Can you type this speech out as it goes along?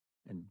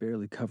and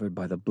barely covered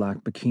by the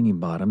black bikini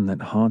bottom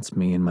that haunts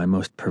me in my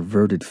most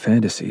perverted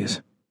fantasies.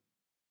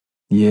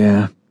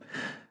 Yeah,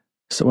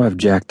 so I've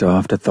jacked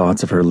off to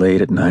thoughts of her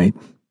late at night,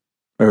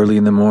 early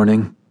in the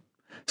morning,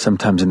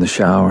 sometimes in the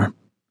shower.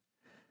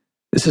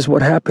 This is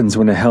what happens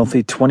when a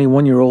healthy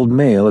 21-year-old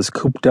male is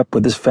cooped up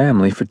with his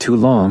family for too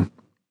long.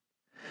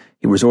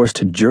 He resorts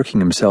to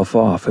jerking himself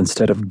off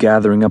instead of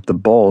gathering up the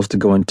balls to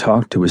go and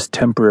talk to his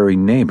temporary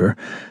neighbor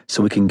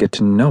so he can get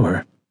to know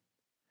her.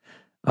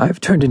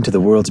 I've turned into the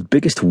world's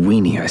biggest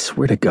weenie, I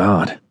swear to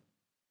God.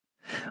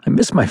 I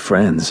miss my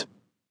friends.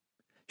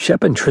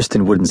 Shep and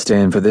Tristan wouldn't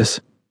stand for this.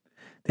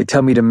 They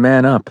tell me to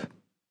man up,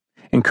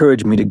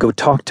 encourage me to go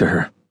talk to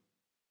her.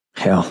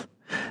 Hell,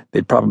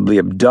 they'd probably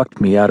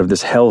abduct me out of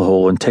this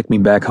hellhole and take me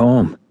back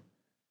home.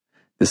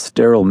 This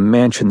sterile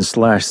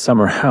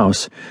mansion/summer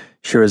house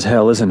sure as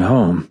hell isn't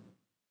home.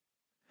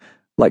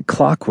 Like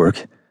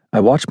clockwork, I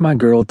watch my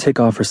girl take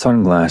off her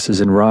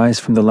sunglasses and rise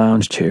from the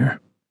lounge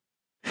chair.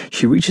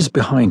 She reaches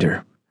behind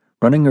her,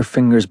 running her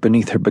fingers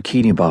beneath her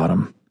bikini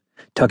bottom,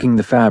 tucking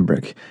the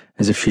fabric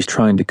as if she's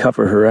trying to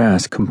cover her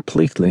ass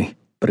completely,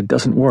 but it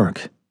doesn't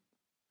work.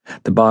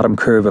 The bottom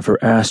curve of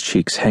her ass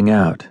cheeks hang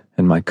out,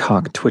 and my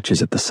cock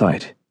twitches at the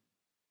sight.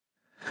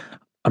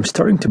 I'm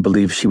starting to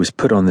believe she was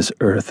put on this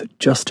earth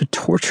just to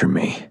torture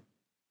me.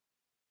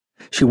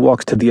 She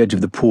walks to the edge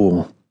of the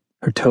pool,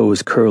 her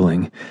toes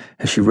curling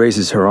as she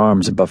raises her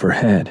arms above her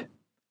head.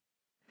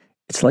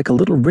 It's like a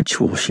little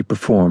ritual she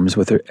performs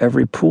with her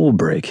every pool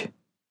break.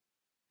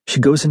 She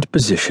goes into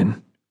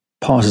position,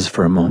 pauses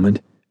for a moment.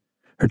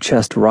 Her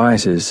chest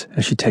rises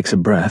as she takes a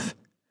breath,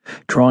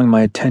 drawing my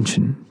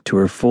attention to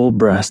her full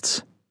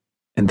breasts,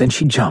 and then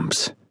she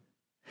jumps,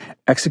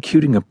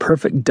 executing a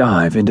perfect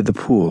dive into the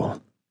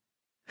pool.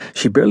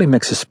 She barely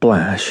makes a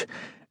splash,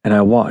 and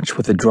I watch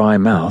with a dry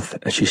mouth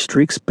as she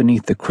streaks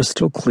beneath the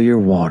crystal-clear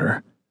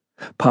water,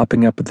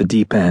 popping up at the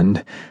deep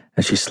end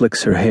as she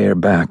slicks her hair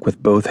back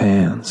with both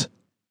hands.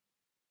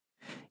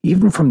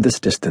 Even from this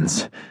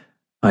distance,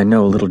 I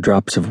know little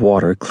drops of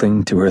water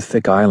cling to her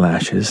thick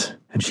eyelashes,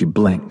 and she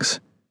blinks,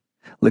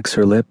 licks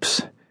her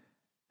lips,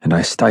 and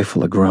I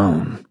stifle a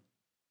groan.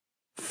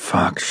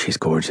 Fuck, she's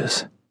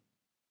gorgeous.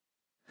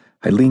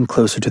 I lean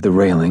closer to the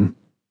railing,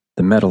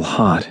 the metal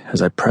hot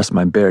as I press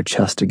my bare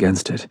chest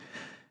against it,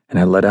 and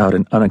I let out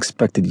an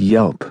unexpected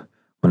yelp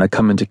when I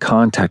come into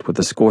contact with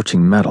the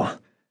scorching metal.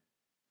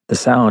 The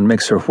sound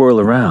makes her whirl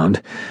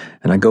around,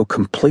 and I go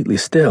completely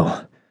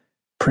still,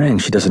 praying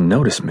she doesn't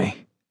notice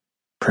me,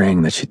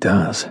 praying that she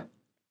does.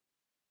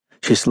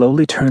 She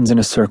slowly turns in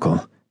a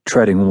circle,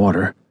 treading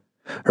water,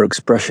 her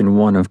expression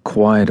one of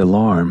quiet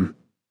alarm.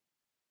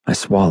 I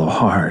swallow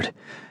hard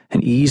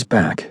and ease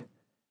back,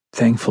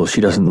 thankful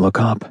she doesn't look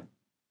up,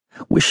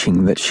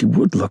 wishing that she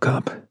would look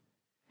up,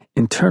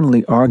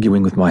 internally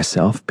arguing with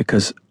myself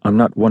because I'm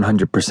not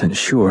 100%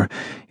 sure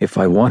if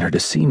I want her to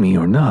see me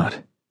or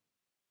not.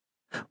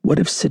 What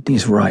if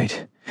Sydney's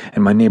right,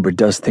 and my neighbor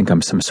does think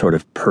I'm some sort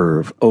of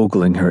perv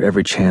ogling her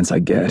every chance I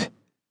get?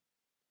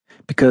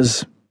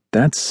 Because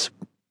that's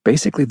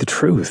basically the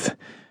truth,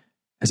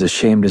 as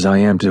ashamed as I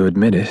am to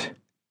admit it.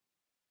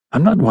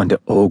 I'm not one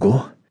to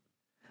ogle.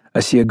 I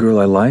see a girl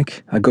I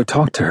like, I go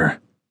talk to her,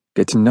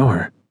 get to know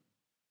her.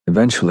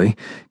 Eventually,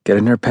 get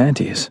in her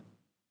panties.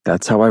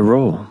 That's how I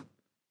roll.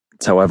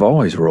 It's how I've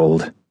always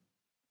rolled.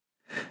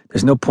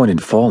 There's no point in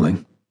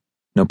falling,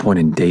 no point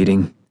in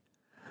dating.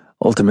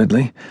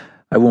 Ultimately,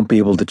 I won't be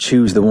able to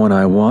choose the one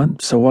I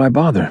want, so why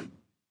bother?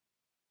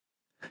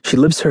 She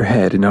lifts her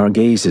head and our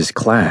gazes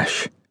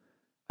clash.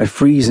 I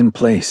freeze in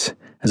place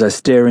as I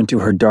stare into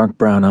her dark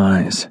brown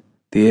eyes,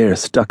 the air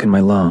stuck in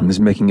my lungs,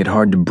 making it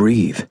hard to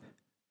breathe.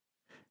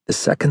 The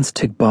seconds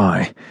tick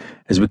by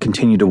as we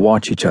continue to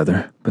watch each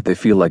other, but they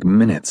feel like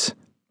minutes,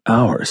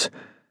 hours.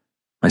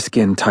 My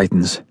skin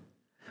tightens,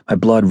 my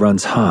blood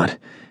runs hot,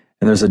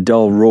 and there's a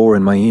dull roar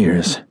in my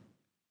ears.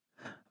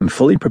 I'm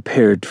fully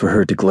prepared for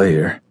her to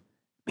glare,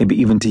 maybe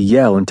even to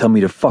yell and tell me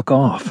to fuck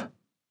off.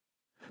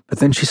 But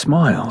then she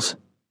smiles,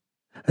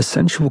 a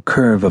sensual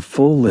curve of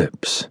full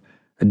lips,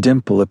 a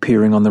dimple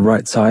appearing on the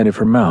right side of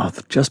her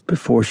mouth just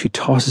before she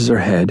tosses her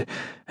head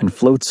and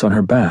floats on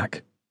her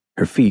back,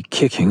 her feet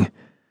kicking,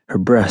 her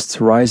breasts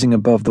rising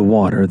above the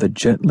water that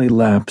gently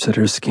laps at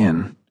her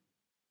skin.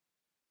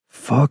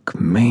 Fuck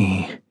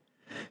me.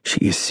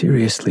 She is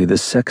seriously the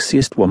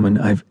sexiest woman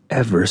I've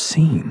ever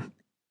seen.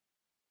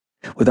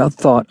 Without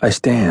thought, I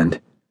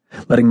stand,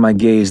 letting my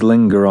gaze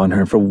linger on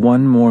her for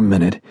one more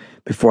minute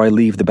before I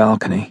leave the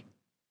balcony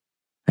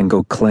and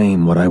go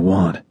claim what I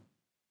want.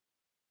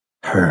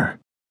 Her.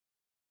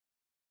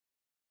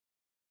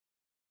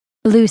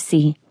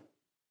 Lucy.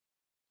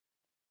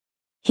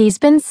 He's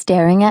been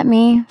staring at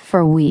me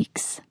for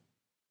weeks.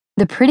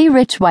 The pretty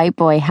rich white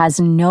boy has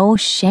no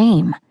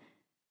shame.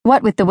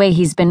 What with the way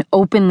he's been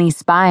openly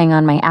spying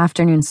on my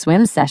afternoon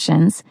swim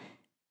sessions.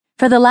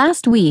 For the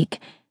last week,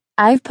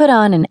 I've put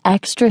on an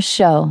extra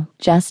show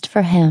just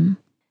for him.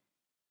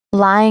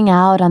 Lying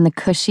out on the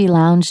cushy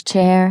lounge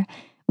chair,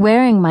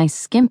 wearing my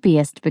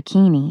skimpiest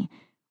bikini,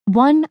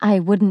 one I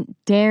wouldn't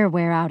dare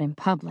wear out in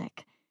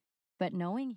public, but knowing